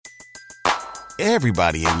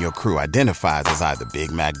Everybody in your crew identifies as either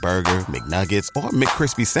Big Mac Burger, McNuggets, or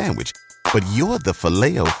McCrispy Sandwich. But you're the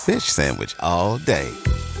Filet-O-Fish Sandwich all day.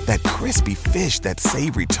 That crispy fish, that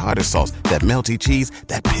savory tartar sauce, that melty cheese,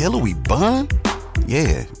 that pillowy bun.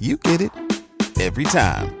 Yeah, you get it. Every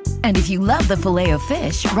time. And if you love the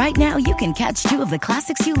Filet-O-Fish, right now you can catch two of the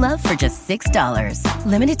classics you love for just $6.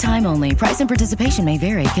 Limited time only. Price and participation may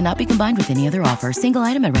vary. Cannot be combined with any other offer. Single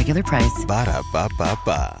item at regular price.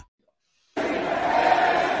 Ba-da-ba-ba-ba.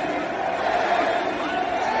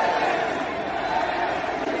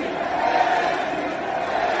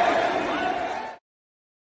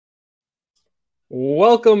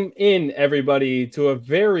 Welcome in, everybody, to a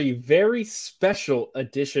very, very special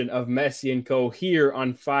edition of Messi & Co. here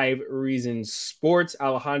on 5 Reasons Sports.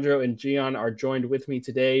 Alejandro and Gian are joined with me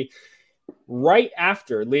today right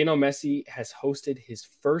after Lionel Messi has hosted his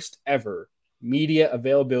first ever media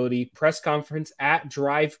availability press conference at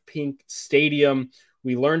Drive Pink Stadium.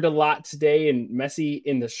 We learned a lot today, and Messi,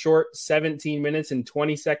 in the short 17 minutes and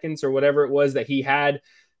 20 seconds or whatever it was that he had,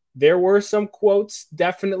 there were some quotes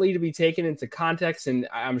definitely to be taken into context, and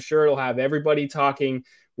I'm sure it'll have everybody talking.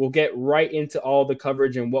 We'll get right into all the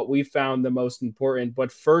coverage and what we found the most important.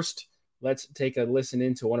 But first, let's take a listen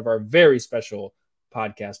into one of our very special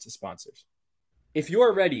podcast sponsors. If you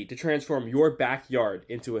are ready to transform your backyard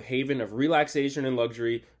into a haven of relaxation and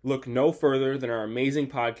luxury, look no further than our amazing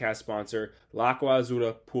podcast sponsor, L'Acqua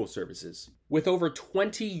Azzurra Pool Services. With over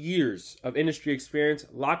 20 years of industry experience,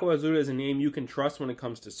 L'Acqua Azzurra is a name you can trust when it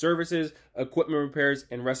comes to services, equipment repairs,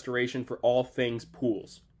 and restoration for all things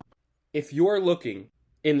pools. If you're looking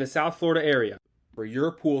in the South Florida area for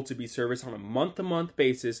your pool to be serviced on a month-to-month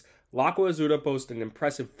basis, L'Acqua Azzurra boasts an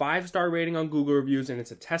impressive 5-star rating on Google reviews, and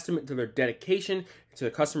it's a testament to their dedication to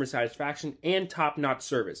customer satisfaction and top-notch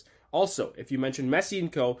service. Also, if you mention Messi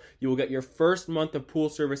 & Co., you will get your first month of pool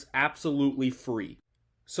service absolutely free.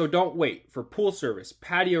 So don't wait. For pool service,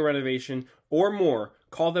 patio renovation, or more,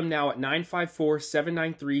 call them now at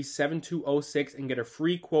 954-793-7206 and get a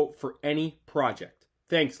free quote for any project.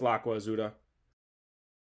 Thanks, L'Acqua Azzurra.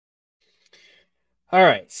 All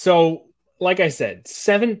right, so like I said,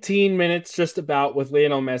 17 minutes just about with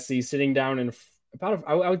Lionel Messi sitting down in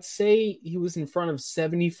I would say he was in front of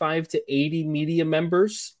 75 to 80 media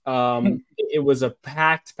members. It was a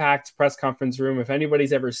packed press conference room. If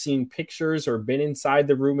anybody's ever seen pictures or been inside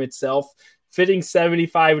the room itself, fitting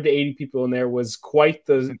 75 to 80 people in there was quite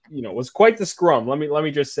the scrum. Let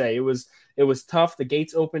me just say it was tough. The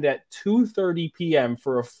gates opened at 2:30 p.m.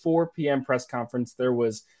 for a 4 p.m. press conference. There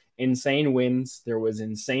was insane winds. There was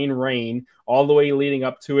insane rain all the way leading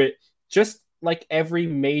up to it. Just like every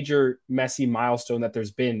major Messi milestone that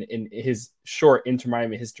there's been in his short Inter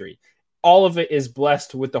Miami history, all of it is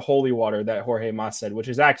blessed with the holy water that Jorge Mas said, which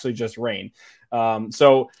is actually just rain.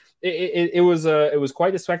 So it was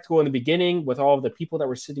quite a spectacle in the beginning with all of the people that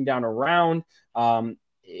were sitting down around.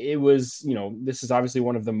 It was, this is obviously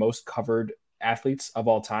one of the most covered athletes of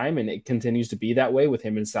all time, and it continues to be that way with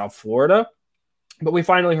him in South Florida. But we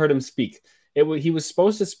finally heard him speak. He was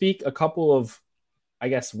supposed to speak a couple of, I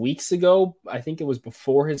guess, weeks ago. I think it was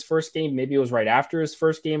before his first game. Maybe it was right after his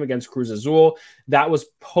first game against Cruz Azul. That was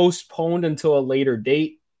postponed until a later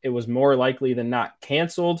date. It was more likely than not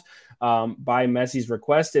canceled by Messi's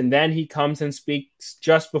request. And then he comes and speaks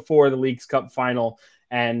just before the Leagues Cup final.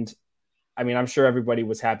 And I mean, I'm sure everybody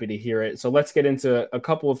was happy to hear it. So let's get into a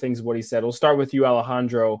couple of things of what he said. We'll start with you,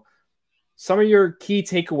 Alejandro. Some of your key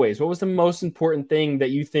takeaways. What was the most important thing that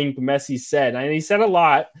you think Messi said? And he said a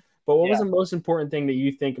lot, but what was the most important thing that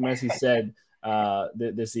you think Messi said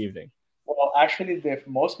this evening? Well, actually, the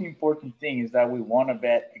most important thing is that we won a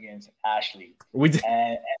bet against Ashley. We did.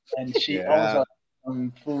 And she owes us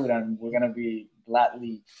some food, and we're going to be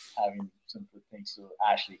gladly having some good things to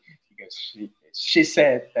Ashley because she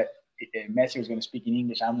said that Messi was going to speak in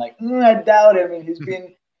English. I'm like, I doubt it.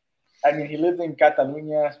 I mean, he lived in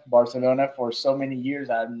Catalonia, Barcelona for so many years.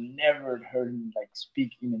 I've never heard him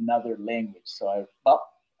speak in another language. So I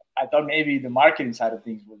thought maybe the marketing side of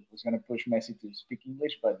things was going to push Messi to speak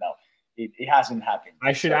English, but no, it hasn't happened.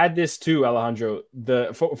 I should add this too, Alejandro.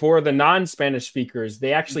 For the non-Spanish speakers,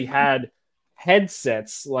 they actually had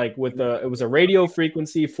headsets it was a radio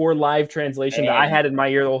frequency for live translation that I had in my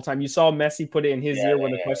ear the whole time. You saw Messi put it in his ear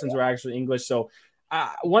when the questions were actually English. So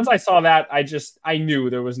once I saw that, I knew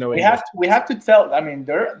there was no. We have to tell. I mean,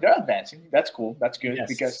 they're advancing. That's cool. That's good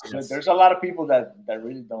because there's a lot of people that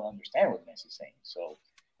really don't understand what Messi's saying. So,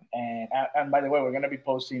 and by the way, we're gonna be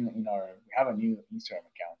posting we have a new Instagram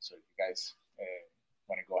account. So if you guys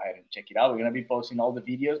want to go ahead and check it out, we're gonna be posting all the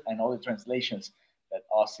videos and all the translations that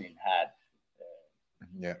Austin had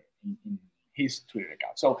his Twitter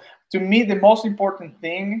account. So to me, the most important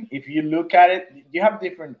thing, if you look at it, you have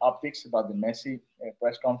different optics about the Messi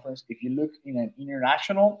press conference. If you look in an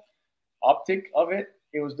international optic of it,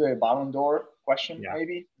 it was the Ballon d'Or question,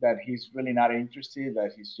 maybe, that he's really not interested,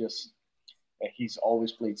 that he's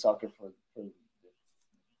always played soccer for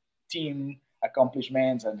team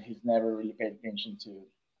accomplishments, and he's never really paid attention to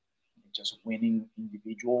just winning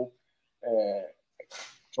individual uh,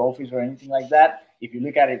 trophies or anything like that. If you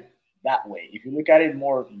look at it that way, if you look at it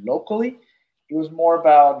more locally, it was more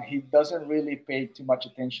about he doesn't really pay too much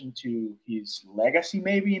attention to his legacy,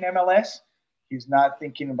 maybe in MLS. He's not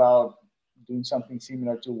thinking about doing something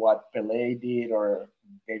similar to what Pele did, or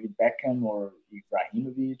David Beckham, or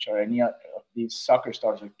Ibrahimovic, or any of these soccer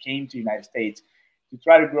stars that came to the United States to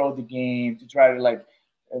try to grow the game, to try to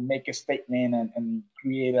make a statement and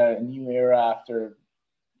create a new era after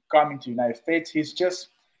coming to the United States.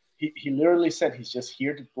 He literally said he's just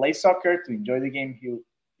here to play soccer, to enjoy the game he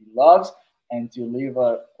loves, and to live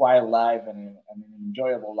a quiet life and an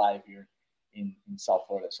enjoyable life here in South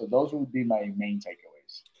Florida. So those would be my main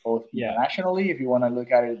takeaways, both internationally, if you want to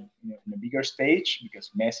look at it in a bigger stage, because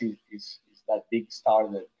Messi is that big star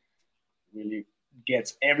that really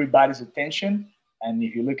gets everybody's attention. And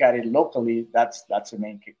if you look at it locally, that's the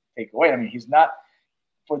main takeaway. I mean, he's not,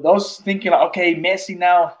 for those thinking, okay, Messi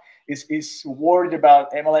now is worried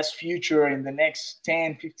about MLS future in the next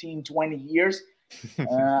 10, 15, 20 years.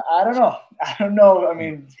 I don't know. I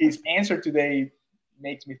mean, his answer today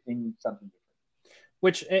makes me think something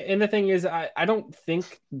different. And the thing is, I don't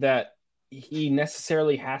think that he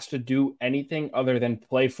necessarily has to do anything other than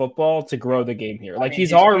play football to grow the game here.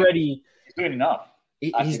 He's doing enough.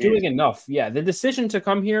 He's doing enough. Yeah. The decision to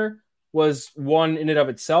come here was one in and of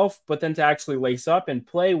itself, but then to actually lace up and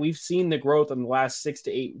play, we've seen the growth in the last 6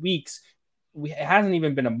 to 8 weeks. It hasn't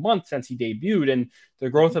even been a month since he debuted, and the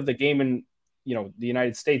growth of the game in, the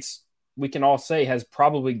United States, we can all say, has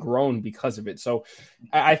probably grown because of it. So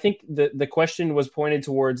I think the question was pointed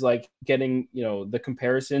towards getting, the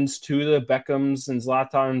comparisons to the Beckhams and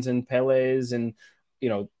Zlatans and Peles and,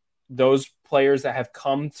 those players that have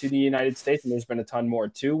come to the United States. And there's been a ton more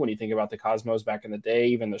too, when you think about the Cosmos back in the day,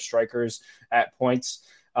 even the strikers at points.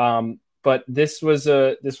 But this was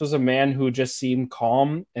a man who just seemed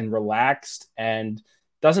calm and relaxed and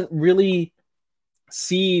doesn't really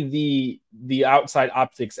see the outside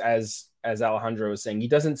optics as Alejandro was saying. He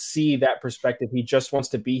doesn't see that perspective. He just wants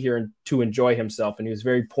to be here and to enjoy himself. And he was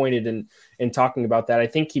very pointed in talking about that. I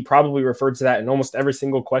think he probably referred to that in almost every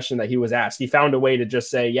single question that he was asked. He found a way to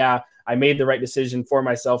just say, yeah, I made the right decision for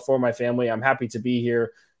myself, for my family. I'm happy to be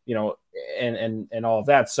here, and all of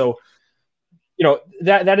that. So,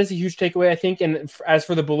 that is a huge takeaway, I think. And as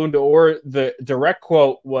for the Ballon d'Or, the direct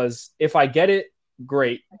quote was, if I get it,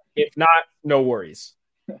 great. If not, no worries.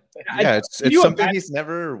 Yeah, it's something he's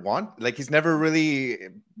never it's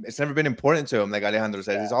never been important to him. Like Alejandro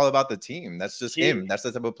said, it's all about the team. That's just him. That's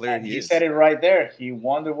the type of player he is. He said it right there. He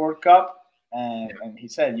won the World Cup, and he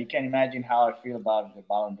said, you can't imagine how I feel about the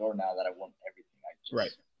Ballon d'Or now that I won everything.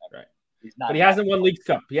 Right. But he hasn't won Leagues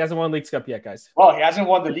Cup. He hasn't won Leagues Cup yet, guys. Well, he hasn't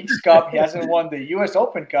won the Leagues Cup. He hasn't won the U.S.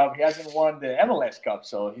 Open Cup. He hasn't won the MLS Cup.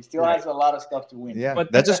 So he still has a lot of stuff to win. Yeah,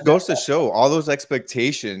 but that just goes to show all those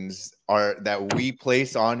expectations that we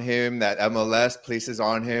place on him, that MLS places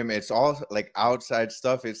on him. It's all outside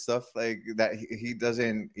stuff. It's stuff that he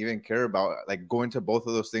doesn't even care about. Going to both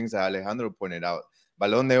of those things that Alejandro pointed out.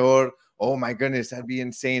 Ballon d'Or. Oh my goodness, that'd be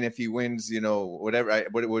insane if he wins, whatever.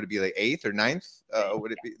 What would it be, 8th or 9th?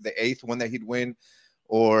 Would it be the 8th one that he'd win?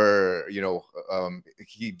 Or,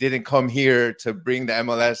 he didn't come here to bring the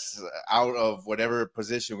MLS out of whatever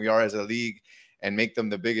position we are as a league and make them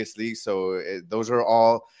the biggest league. So those are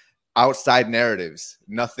all outside narratives,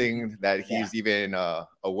 nothing that he's even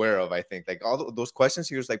aware of, I think. All those questions,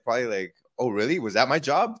 he was probably oh, really? Was that my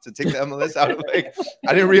job to take the MLS out of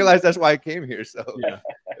I didn't realize that's why I came here. So yeah,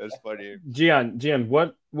 it was funny. Gian,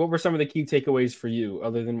 what were some of the key takeaways for you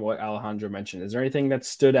other than what Alejandro mentioned? Is there anything that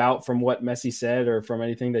stood out from what Messi said or from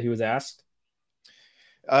anything that he was asked?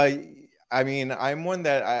 I mean, I'm one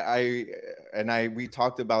that we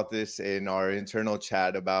talked about this in our internal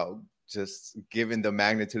chat about just given the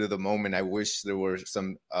magnitude of the moment. I wish there were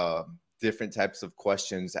some different types of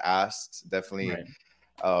questions asked. Definitely.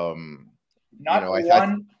 Right. Not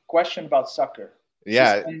one question about soccer.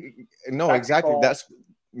 Yeah, no, exactly. That's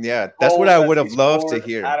what I would have loved to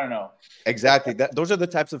hear. I don't know. Exactly. Those are the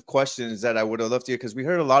types of questions that I would have loved to hear, because we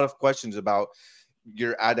heard a lot of questions about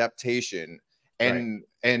your adaptation. And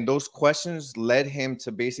those questions led him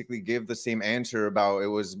to basically give the same answer about, it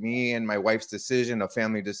was me and my wife's decision, a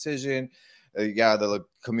family decision. the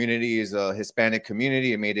community is a Hispanic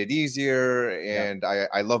community. It made it easier. And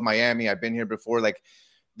I love Miami. I've been here before. Like,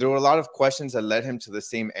 there were a lot of questions that led him to the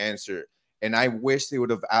same answer. And I wish they would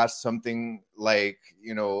have asked something like,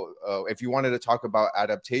 if you wanted to talk about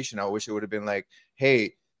adaptation, I wish it would have been like,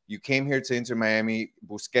 hey, you came here to Inter Miami,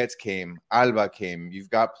 Busquets came, Alba came. You've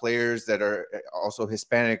got players that are also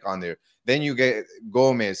Hispanic on there. Then you get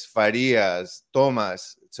Gomez, Farias,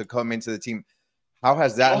 Thomas to come into the team. How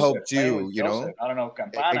has that helped you? I don't know,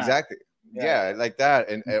 Campana. Exactly. Yeah, like that.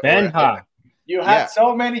 And Benja. You had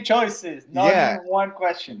so many choices, not even one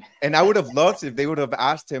question. And I would have loved if they would have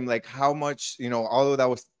asked him, like, how much, although that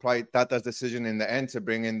was probably Tata's decision in the end to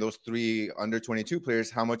bring in those 3 under-22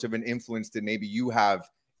 players, how much of an influence did maybe you have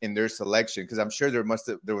in their selection? Because I'm sure there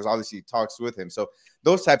was obviously talks with him. So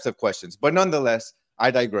those types of questions. But nonetheless,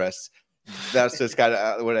 I digress. That's just kind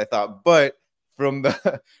of what I thought. But from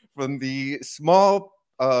the small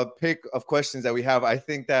pick of questions that we have, I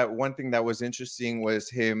think that one thing that was interesting was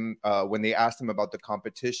him when they asked him about the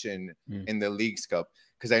competition in the Leagues Cup,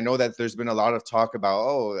 because I know that there's been a lot of talk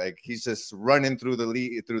about he's just running through the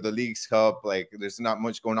Leagues Cup, like there's not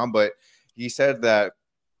much going on. But he said that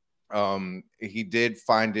he did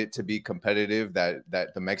find it to be competitive,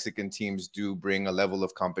 that the Mexican teams do bring a level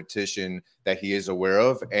of competition that he is aware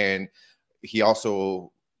of. And he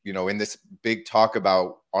also, in this big talk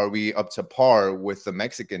about, are we up to par with the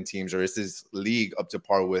Mexican teams, or is this league up to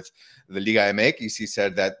par with the Liga MX? He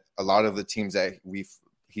said that a lot of the teams that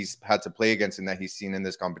he's had to play against and that he's seen in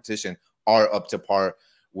this competition are up to par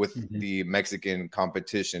with the Mexican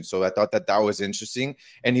competition. So I thought that was interesting.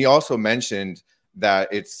 And he also mentioned that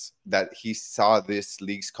he saw this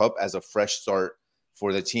Leagues Cup as a fresh start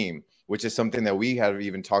for the team, which is something that we have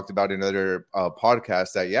even talked about in other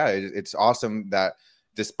podcasts, that it's awesome that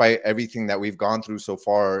despite everything that we've gone through so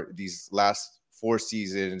far these last 4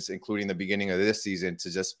 seasons, including the beginning of this season,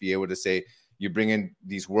 to just be able to say you bring in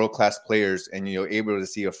these world-class players and you're able to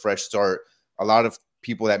see a fresh start. A lot of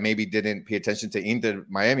people that maybe didn't pay attention to Inter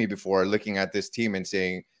Miami before are looking at this team and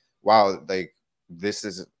saying, wow, like,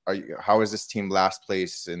 how is this team last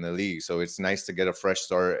place in the league? So it's nice to get a fresh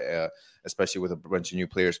start, especially with a bunch of new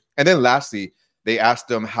players. And then lastly, they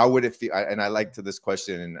asked him, how would it feel? And I liked this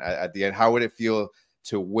question. And at the end, how would it feel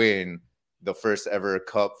to win the first ever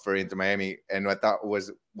cup for Inter Miami? And what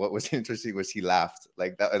was interesting was he laughed.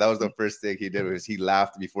 Like that was the first thing he did, was he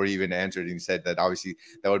laughed before he even answered. And he said that obviously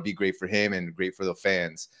that would be great for him and great for the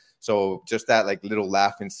fans. So just that like little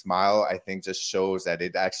laugh and smile, I think just shows that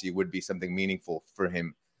it actually would be something meaningful for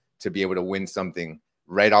him to be able to win something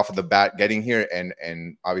right off of the bat, getting here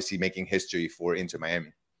and obviously making history for Inter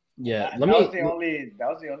Miami. Yeah, that was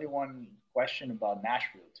the only one question about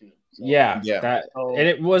Nashville too. So, and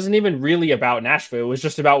it wasn't even really about Nashville. It was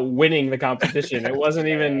just about winning the competition. It wasn't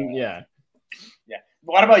even.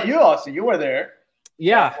 What about you, Austin? You were there.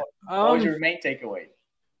 Yeah. What was your main takeaway?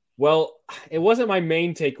 Well, it wasn't my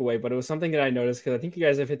main takeaway, but it was something that I noticed, because I think you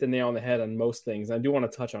guys have hit the nail on the head on most things. I do want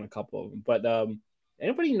to touch on a couple of them. But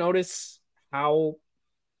anybody notice how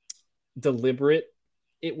deliberate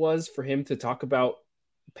it was for him to talk about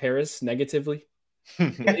Paris negatively?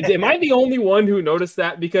 Am I the only one who noticed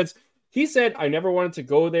that? Because he said, I never wanted to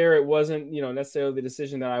go there. It wasn't, necessarily the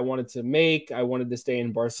decision that I wanted to make. I wanted to stay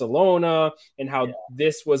in Barcelona, and how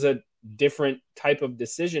this was a different type of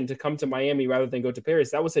decision to come to Miami rather than go to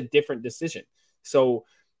Paris. That was a different decision. So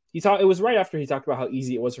it was right after he talked about how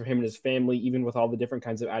easy it was for him and his family, even with all the different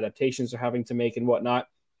kinds of adaptations they're having to make and whatnot.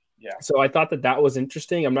 Yeah. So I thought that was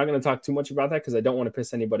interesting. I'm not going to talk too much about that because I don't want to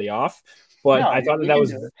piss anybody off. But I thought that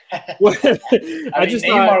was.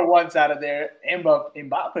 Neymar wants out of there.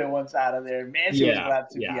 Mbappe wants out of there. Messi was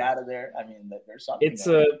glad to be out of there. I mean, there's something.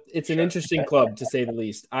 It's an interesting club, to say the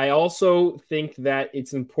least. I also think that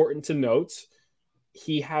it's important to note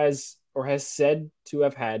he has said to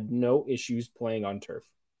have had no issues playing on turf.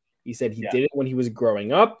 He said he did it when he was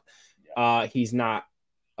growing up. He's not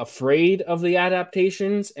afraid of the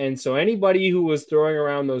adaptations, and so anybody who was throwing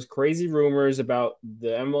around those crazy rumors about the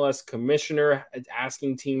MLS commissioner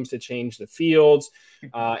asking teams to change the fields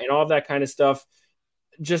and all of that kind of stuff,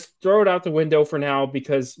 just throw it out the window for now,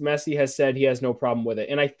 because Messi has said he has no problem with it.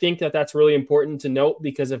 And I think that that's really important to note,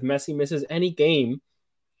 because if Messi misses any game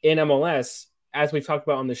in MLS, as we've talked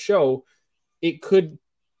about on the show, it could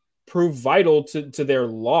prove vital to their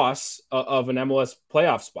loss of an MLS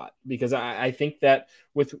playoff spot, because I think that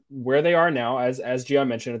with where they are now, as Gian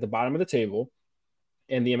mentioned, at the bottom of the table,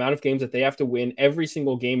 and the amount of games that they have to win, every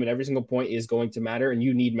single game and every single point is going to matter, and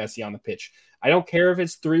you need Messi on the pitch. I don't care if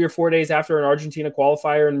it's 3 or 4 days after an Argentina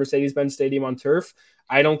qualifier in Mercedes-Benz Stadium on turf.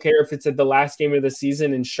 I don't care if it's at the last game of the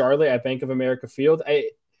season in Charlotte at Bank of America Field.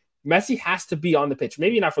 Messi has to be on the pitch.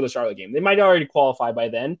 Maybe not for the Charlotte game. They might already qualify by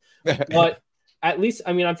then, but at least,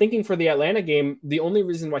 I mean, I'm thinking for the Atlanta game, the only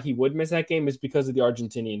reason why he would miss that game is because of the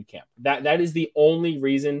Argentinian camp. That is the only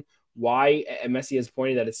reason why Messi has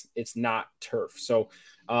pointed that it's not turf. So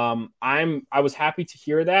I was happy to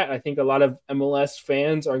hear that. I think a lot of MLS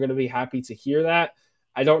fans are going to be happy to hear that.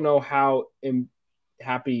 I don't know how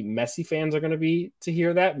happy Messi fans are going to be to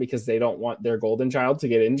hear that, because they don't want their golden child to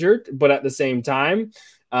get injured. But at the same time,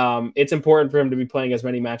 it's important for him to be playing as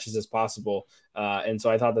many matches as possible. And so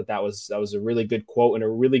I thought that was a really good quote and a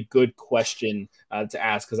really good question to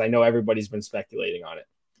ask, because I know everybody's been speculating on it.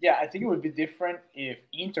 Yeah, I think it would be different if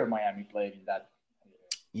Inter Miami played in that.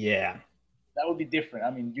 Yeah, that would be different. I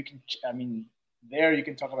mean, there you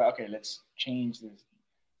can talk about, okay, let's change the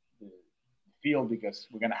field because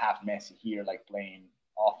we're gonna have Messi here, like playing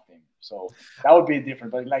often. So that would be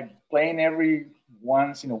different. But like playing every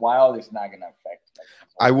once in a while is not gonna affect.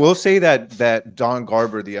 I will say that Don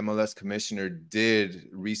Garber, the MLS commissioner, did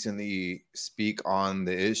recently speak on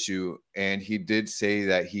the issue, and he did say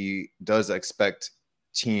that he does expect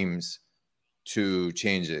teams to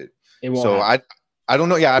change it. So I don't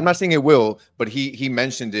know. Yeah, I'm not saying it will, but he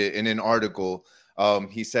mentioned it in an article.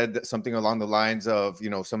 He said that something along the lines of,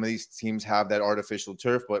 some of these teams have that artificial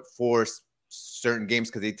turf, but for certain games,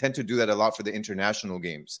 because they tend to do that a lot for the international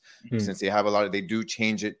games, since they have they do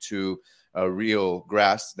change it to real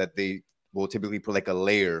grass that they will typically put like a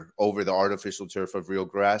layer over the artificial turf of real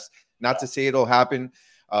grass. Not to say it'll happen,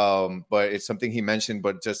 but it's something he mentioned.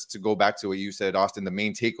 But just to go back to what you said, Austin, the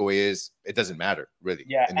main takeaway is it doesn't matter, really.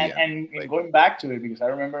 Yeah, and going back to it, because I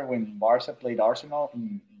remember when Barca played Arsenal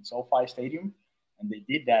in SoFi Stadium, and they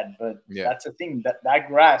did that. But that's the thing, that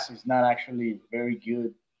grass is not actually very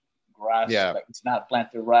good grass. Yeah, like, it's not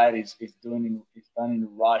planted right. It's done in a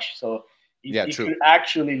rush, so it could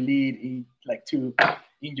actually lead to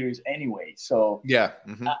injuries anyway. So I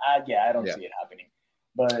don't see it happening.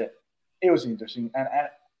 But it was interesting, and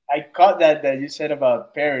I caught that you said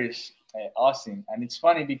about Paris, Austin, and it's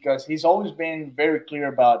funny because he's always been very clear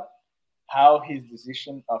about how his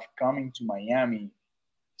decision of coming to Miami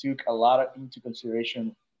took a lot into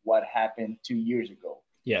consideration what happened 2 years ago.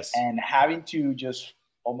 Yes, and having to just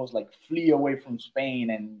almost like flee away from Spain,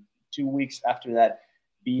 and 2 weeks after that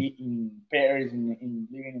be in Paris in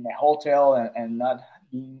living in a hotel and not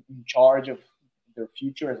being in charge of their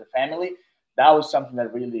future as a family. That was something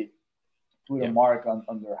that really put a mark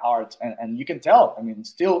on their hearts, and you can tell. I mean,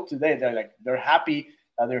 still today they're happy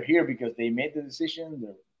that they're here because they made the decision.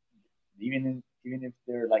 They're even if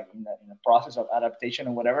they're like in a process of adaptation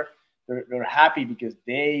or whatever, they're happy because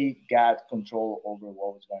they got control over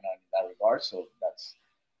what was going on in that regard. So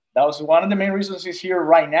that was one of the main reasons he's here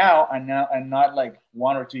right now, and not like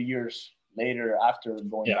 1 or 2 years later after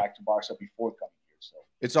going back to Barca before coming here. So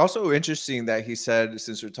it's also interesting that he said,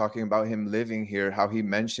 since we're talking about him living here, how he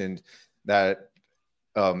mentioned that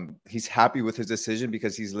he's happy with his decision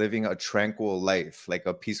because he's living a tranquil life, like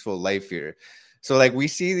a peaceful life here. So like we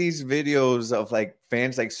see these videos of like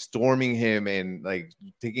fans like storming him and like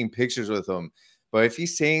taking pictures with him. But if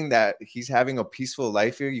he's saying that he's having a peaceful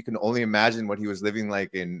life here, you can only imagine what he was living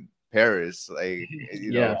like in Paris. Like,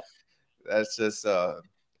 you know, that's just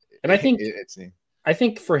and I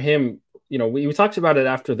think for him, we talked about it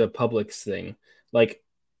after the Publix thing. Like,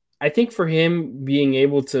 I think for him being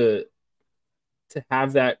able to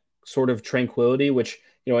have that sort of tranquility, which,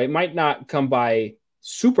 it might not come by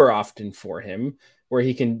super often for him, where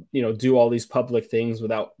he can, do all these public things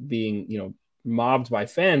without being, mobbed by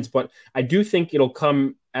fans. But I do think it'll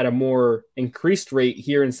come at a more increased rate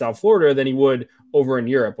here in South Florida than he would over in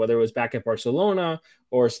Europe, whether it was back at Barcelona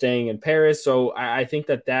or staying in Paris. So I think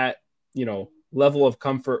that level of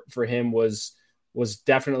comfort for him was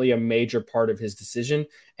definitely a major part of his decision.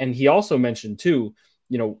 And he also mentioned too,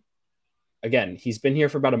 again, he's been here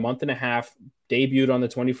for about a month and a half, debuted on the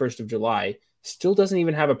 21st of July, still doesn't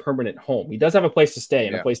even have a permanent home. He does have a place to stay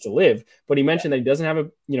and a place to live, but he mentioned that he doesn't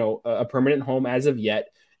have a permanent home as of yet.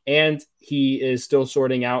 And he is still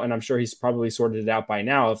sorting out, and I'm sure he's probably sorted it out by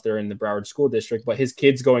now if they're in the Broward School District, but his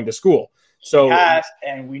kid's going to school. So he has,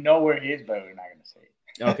 and we know where he is, but we're not going to say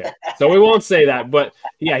it. Okay. So we won't say that, but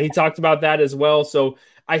yeah, he talked about that as well. So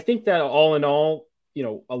I think that all in all,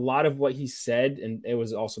 a lot of what he said, and it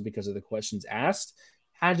was also because of the questions asked,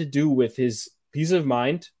 had to do with his peace of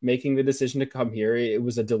mind making the decision to come here. It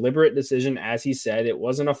was a deliberate decision, as he said. It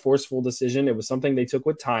wasn't a forceful decision. It was something they took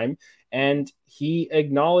with time, and he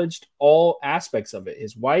acknowledged all aspects of it: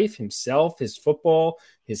 his wife, himself, his football,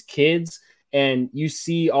 his kids, and you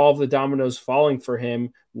see all of the dominoes falling for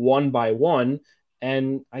him one by one.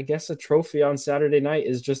 And I guess a trophy on Saturday night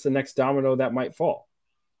is just the next domino that might fall.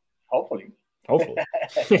 Hopefully.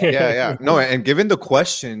 Yeah. No, and given the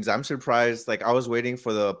questions, I'm surprised. Like, I was waiting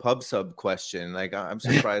for the pub sub question. Like, I'm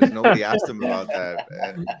surprised nobody asked him about that.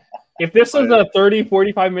 If this was a 30,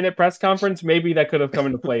 45-minute press conference, maybe that could have come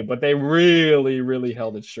into play, but they really, really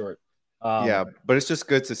held it short. Yeah, but it's just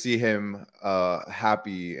good to see him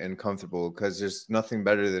happy and comfortable, because there's nothing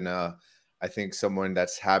better than I think someone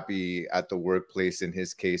that's happy at the workplace, in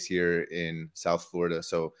his case here in South Florida.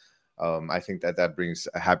 So I think that brings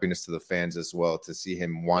a happiness to the fans as well, to see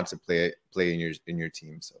him want to play in your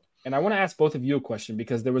team. So, and I want to ask both of you a question,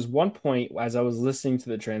 because there was one point as I was listening to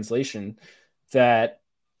the translation that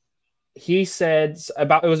he said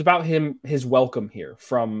about his welcome here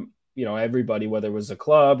from, everybody, whether it was a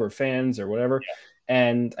club or fans or whatever. Yeah.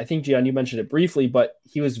 And I think, Gian, you mentioned it briefly, but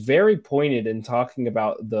he was very pointed in talking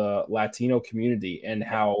about the Latino community and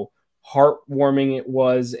how heartwarming it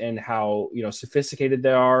was, and how, sophisticated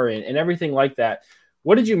they are, and everything like that.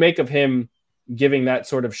 What did you make of him giving that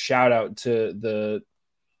sort of shout out to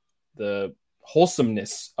the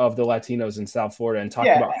wholesomeness of the Latinos in South Florida, and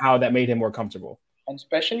talking about how that made him more comfortable? And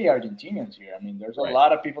especially Argentinians here. I mean, there's a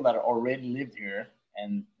lot of people that already lived here,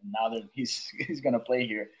 and now that he's going to play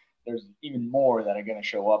here, there's even more that are going to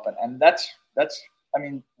show up. And that's, I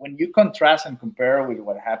mean, when you contrast and compare with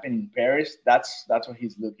what happened in Paris, that's what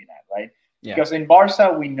he's looking at, right? Yeah. Because in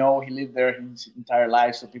Barca, we know he lived there his entire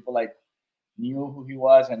life, so people knew who he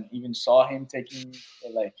was, and even saw him taking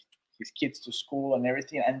his kids to school and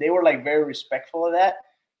everything, and they were very respectful of that.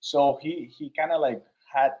 So he kind of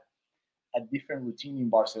had a different routine in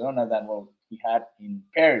Barcelona than what he had in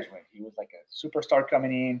Paris, when he was like a superstar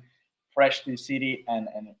coming in, fresh to the city,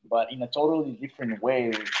 but in a totally different way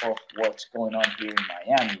of what's going on here in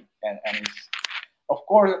Miami. And it's, of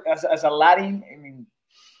course, as a Latin, I mean,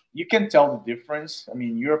 you can tell the difference. I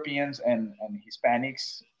mean, Europeans and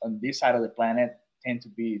Hispanics on this side of the planet tend to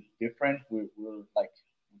be different. We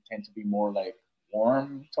tend to be more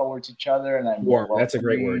warm towards each other, and warm. That's a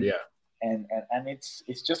great word, yeah. And it's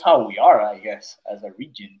just how we are, I guess, as a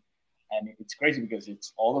region. And it's crazy because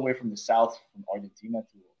it's all the way from the south, from Argentina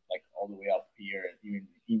to all the way up here, even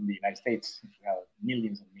in the United States. We have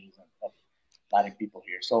millions and millions of Latin people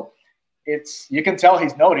here. So you can tell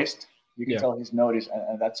he's noticed.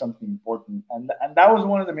 And that's something important. And that was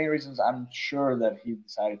one of the main reasons I'm sure that he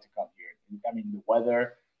decided to come here. I mean, the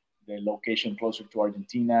weather, the location closer to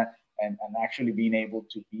Argentina, and actually being able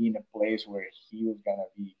to be in a place where he was going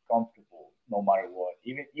to be comfortable no matter what.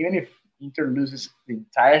 Even if Inter loses the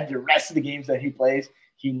rest of the games that he plays,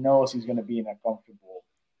 he knows he's going to be in a comfortable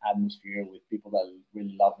atmosphere with people that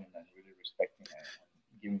really love him and really respect him,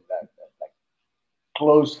 and give him that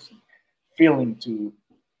close feeling to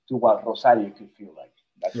what Rosario could feel like.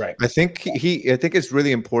 That's right. I think it's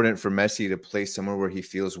really important for Messi to play somewhere where he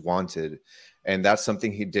feels wanted, and that's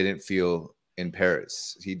something he didn't feel in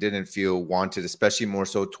Paris. He didn't feel wanted, especially more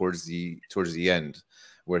so towards the end,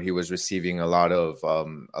 where he was receiving a lot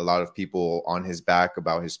of people on his back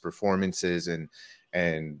about his performances,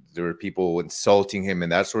 and there were people insulting him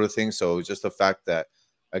and that sort of thing. So just the fact that,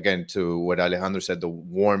 again, to what Alejandro said, the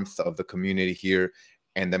warmth of the community here,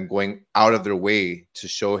 and them going out of their way to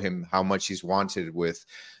show him how much he's wanted with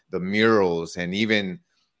the murals, and even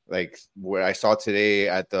where I saw today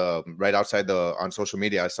on social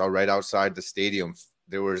media, I saw right outside the stadium,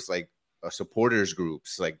 there was supporters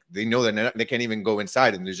groups. They know that they can't even go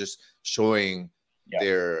inside, and they're just showing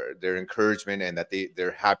their encouragement, and that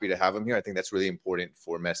they're happy to have him here. I think that's really important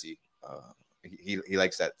for Messi. He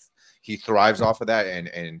likes that. He thrives off of that,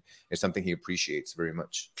 and it's something he appreciates very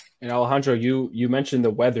much. And Alejandro, you mentioned the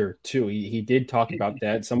weather too. He did talk about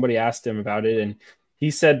that. Somebody asked him about it, and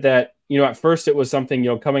he said that, at first it was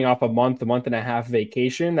something, coming off a month and a half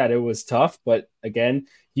vacation, that it was tough. But again,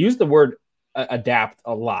 he used the word adapt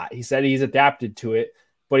a lot. He said he's adapted to it,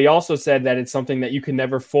 but he also said that it's something that you can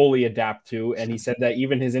never fully adapt to. And he said that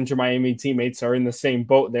even his Inter Miami teammates are in the same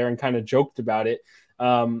boat there, and kind of joked about it.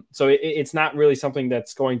 So it's not really something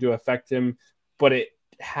that's going to affect him, but it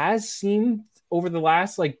has seemed over the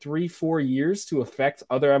last 3-4 years to affect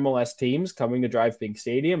other MLS teams coming to Drive Big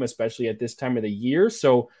Stadium, especially at this time of the year.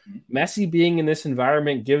 So Messi being in this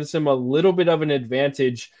environment gives him a little bit of an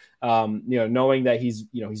advantage, knowing that he's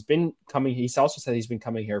been coming. He's also said he's been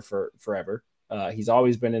coming here for forever. He's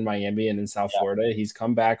always been in Miami and in South Florida. He's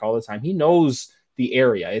come back all the time. He knows the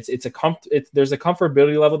area. There's a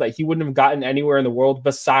comfortability level that he wouldn't have gotten anywhere in the world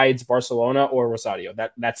besides Barcelona or Rosario.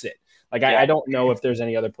 That's it. I don't know if there's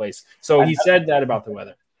any other place. So he said that about the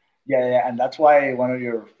weather. Yeah, and that's why one of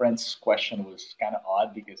your friends' question was kind of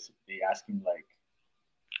odd, because they asked him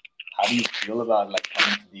how do you feel about like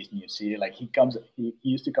coming to this new city? Like he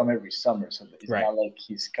used to come every summer, so it's not like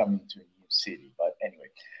he's coming to a new city. But anyway,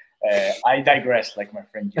 I digress, like my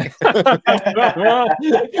friend.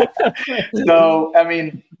 So I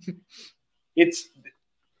mean, it's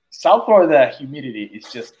South Florida humidity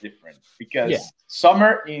is just different because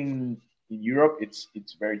summer in Europe it's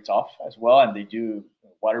very tough as well, and they do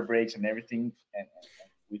water breaks and everything. And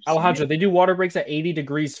Alejandro, they do water breaks at 80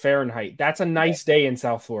 degrees Fahrenheit. That's a nice day in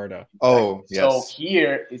South Florida. Oh, yes. So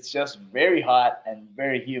here it's just very hot and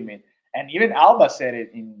very humid. And even Alba said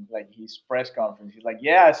it in like his press conference. He's like,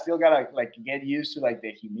 "Yeah, I still gotta like get used to like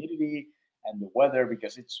the humidity and the weather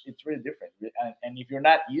because it's really different. And if you're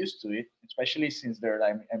not used to it, especially since they're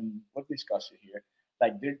like, and we'll discuss it here,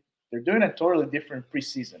 like they're doing a totally different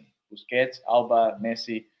preseason. Busquets, Alba,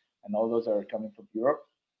 Messi, and all those that are coming from Europe.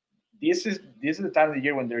 This is the time of the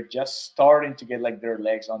year when they're just starting to get like their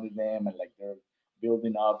legs under them and like they're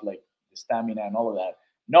building up like the stamina and all of that.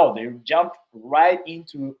 No, they jumped right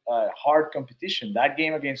into hard competition. That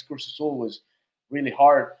game against Cruz Azul was really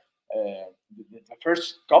hard. The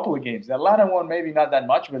first couple of games, the Atlanta one maybe not that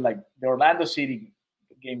much, but like the Orlando City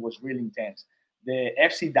game was really intense. The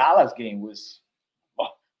FC Dallas game was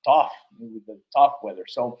tough with the tough weather.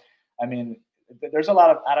 So, I mean, there's a lot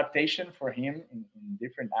of adaptation for him in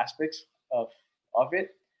different aspects of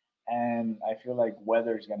it. And I feel like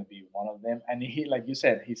weather is going to be one of them. And he, like you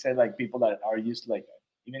said, he said like people that are used to like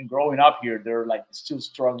even growing up here, they're like still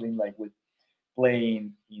struggling like with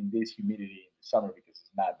playing in this humidity in the summer because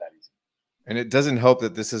it's not that easy. And it doesn't help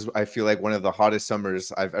that this is, I feel like, one of the hottest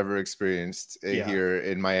summers I've ever experienced here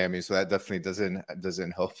in Miami. So that definitely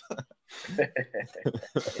doesn't help.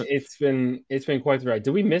 It's been quite the ride.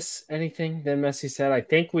 Did we miss anything that Messi said? I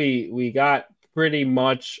think we got pretty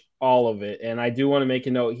much all of it. And I do want to make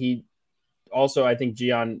a note. He also, I think,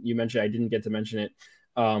 Gian, you mentioned, I didn't get to mention it.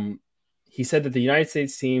 He said that the United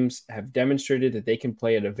States teams have demonstrated that they can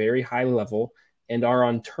play at a very high level and are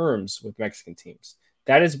on terms with Mexican teams.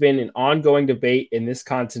 That has been an ongoing debate in this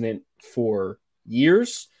continent for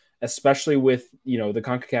years, especially with, the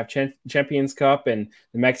CONCACAF Champions Cup and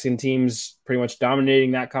the Mexican teams pretty much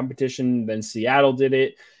dominating that competition. Then Seattle did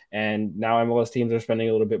it. And now MLS teams are spending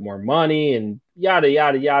a little bit more money and yada,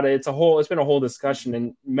 yada, yada. It's been a whole discussion,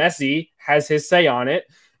 and Messi has his say on it.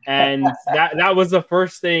 And that was the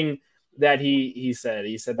first thing that he said.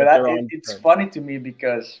 He said that it's funny to me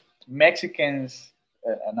because Mexicans,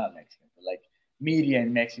 not Mexicans, but like media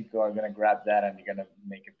in Mexico are going to grab that and they're going to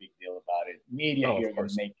make a big deal about it. Media here are going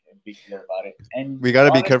to make a big deal about it. And we got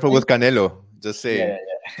to be careful with Canelo. Just saying.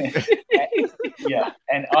 Yeah.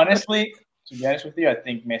 And honestly, to be honest with you, I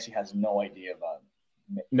think Messi has no idea about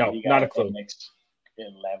not a clue. Next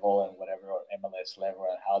level and whatever, or MLS level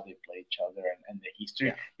and how they play each other and the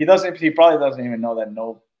history. Yeah. He probably doesn't even know that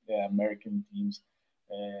no American teams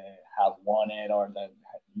have won it or that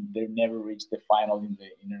they've never reached the final in the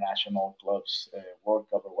international clubs World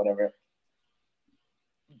Cup or whatever.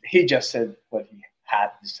 He just said what he had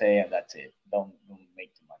to say and that's it. Don't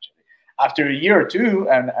make too much of it. After a year or two,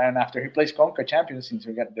 and after he plays CONCACAF Champions, since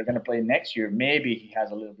they're going to play next year, maybe he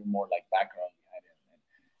has a little bit more like background behind him,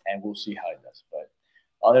 and we'll see how it does. But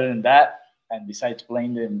other than that, and besides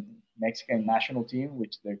playing the Mexican national team,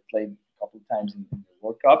 which they played a couple of times in the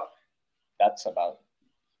World Cup, that's about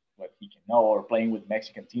what he can know, or playing with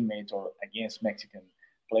Mexican teammates or against Mexican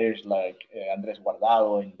players like Andres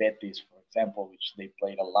Guardado in Betis, for example, which they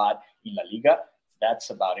played a lot in La Liga.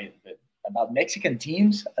 That's about it. But about Mexican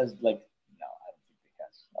teams, as like, no, I don't think he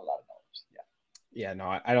has a lot of knowledge. Yeah,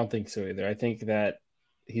 no, I don't think so either. I think that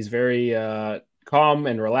he's very calm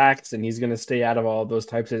and relaxed, and he's going to stay out of all those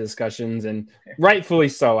types of discussions, and rightfully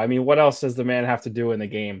so. I mean, what else does the man have to do in the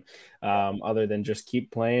game other than just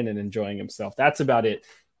keep playing and enjoying himself? That's about it.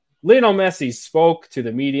 Lionel Messi spoke to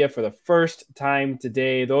the media for the first time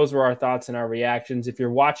today. Those were our thoughts and our reactions. If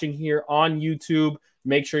you're watching here on YouTube,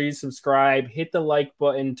 make sure you subscribe, hit the like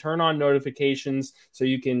button, turn on notifications so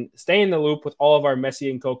you can stay in the loop with all of our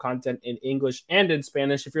Messi & Co. content in English and in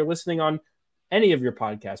Spanish. If you're listening on any of your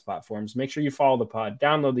podcast platforms, make sure you follow the pod,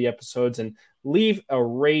 download the episodes, and leave a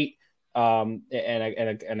rate and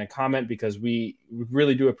a comment, because we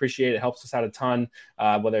really do appreciate it. It helps us out a ton,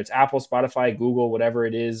 whether it's Apple, Spotify, Google, whatever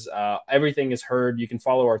it is. Everything is heard. You can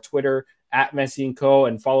follow our Twitter at Messi & Co.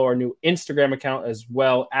 and follow our new Instagram account as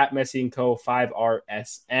well at Messi & Co.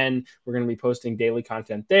 5RSN. We're going to be posting daily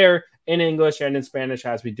content there in English and in Spanish,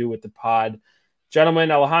 as we do with the pod.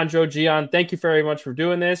 Gentlemen, Alejandro, Gian, thank you very much for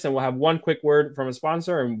doing this. And we'll have one quick word from a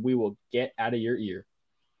sponsor and we will get out of your ear.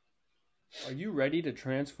 Are you ready to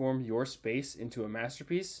transform your space into a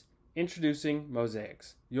masterpiece? Introducing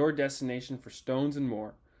Mosaics, your destination for stones and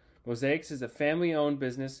more. Mosaics is a family-owned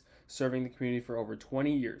business serving the community for over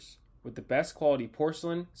 20 years. With the best quality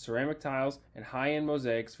porcelain, ceramic tiles, and high-end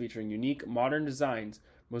mosaics featuring unique modern designs,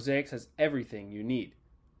 Mosaics has everything you need.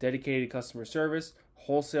 Dedicated customer service,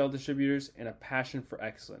 wholesale distributors, and a passion for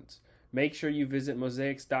excellence. Make sure you visit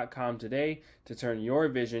mosaics.com today to turn your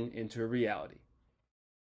vision into a reality.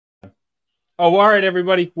 Oh, all right,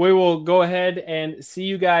 everybody. We will go ahead and see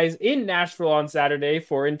you guys in Nashville on Saturday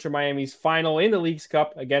for Inter Miami's final in the Leagues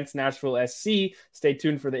Cup against Nashville SC. Stay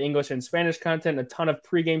tuned for the English and Spanish content. A ton of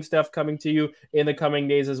pregame stuff coming to you in the coming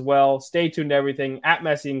days as well. Stay tuned to everything at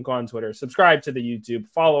Messi and Co on Twitter. Subscribe to the YouTube.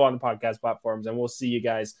 Follow on the podcast platforms, and we'll see you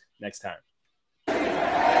guys next time.